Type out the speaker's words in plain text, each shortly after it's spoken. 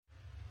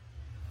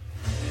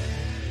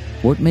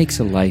What makes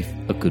a life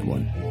a good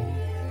one?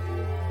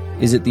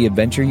 Is it the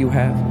adventure you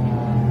have?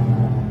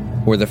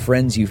 Or the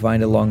friends you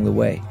find along the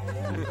way?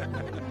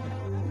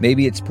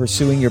 Maybe it's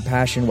pursuing your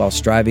passion while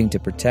striving to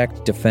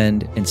protect,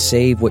 defend, and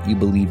save what you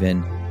believe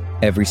in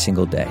every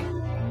single day.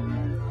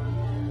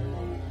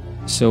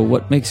 So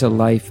what makes a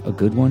life a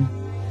good one?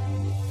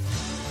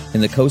 In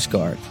the Coast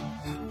Guard,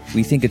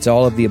 we think it's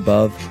all of the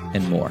above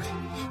and more.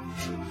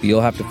 But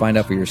you'll have to find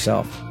out for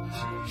yourself.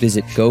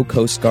 Visit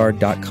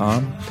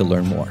gocoastguard.com to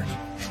learn more.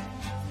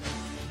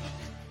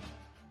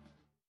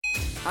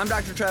 I'm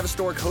Dr. Travis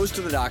Stork, host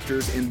of The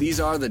Doctors, and these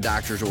are The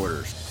Doctor's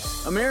Orders.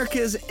 America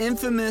is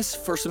infamous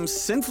for some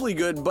sinfully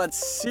good but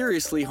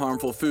seriously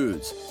harmful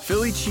foods.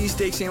 Philly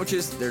cheesesteak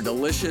sandwiches, they're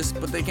delicious,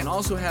 but they can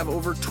also have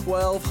over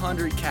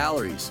 1,200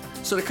 calories.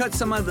 So to cut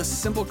some of the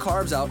simple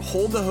carbs out,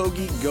 hold the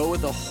hoagie, go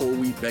with a whole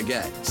wheat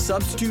baguette.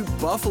 Substitute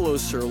buffalo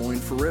sirloin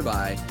for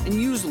ribeye, and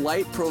use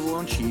light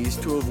provolone cheese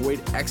to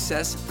avoid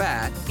excess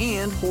fat,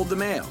 and hold the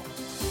mayo.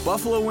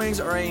 Buffalo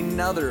wings are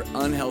another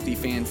unhealthy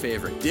fan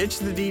favorite. Ditch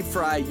the deep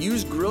fry,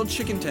 use grilled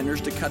chicken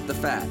tenders to cut the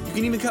fat. You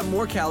can even cut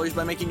more calories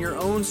by making your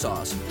own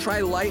sauce.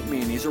 Try light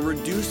mayonnaise or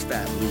reduced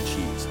fat blue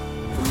cheese.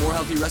 For more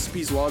healthy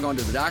recipes, log on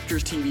to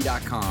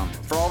thedoctorstv.com.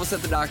 For all of us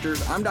at The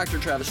Doctors, I'm Dr.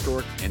 Travis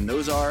Stork, and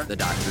those are The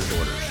Doctor's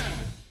Orders.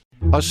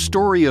 A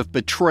story of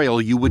betrayal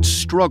you would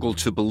struggle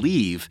to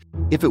believe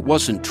if it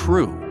wasn't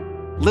true.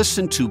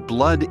 Listen to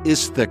Blood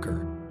is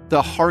Thicker,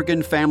 The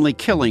Hargan Family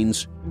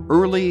Killings,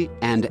 early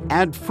and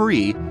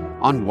ad-free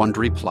on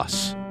Wondery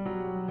Plus.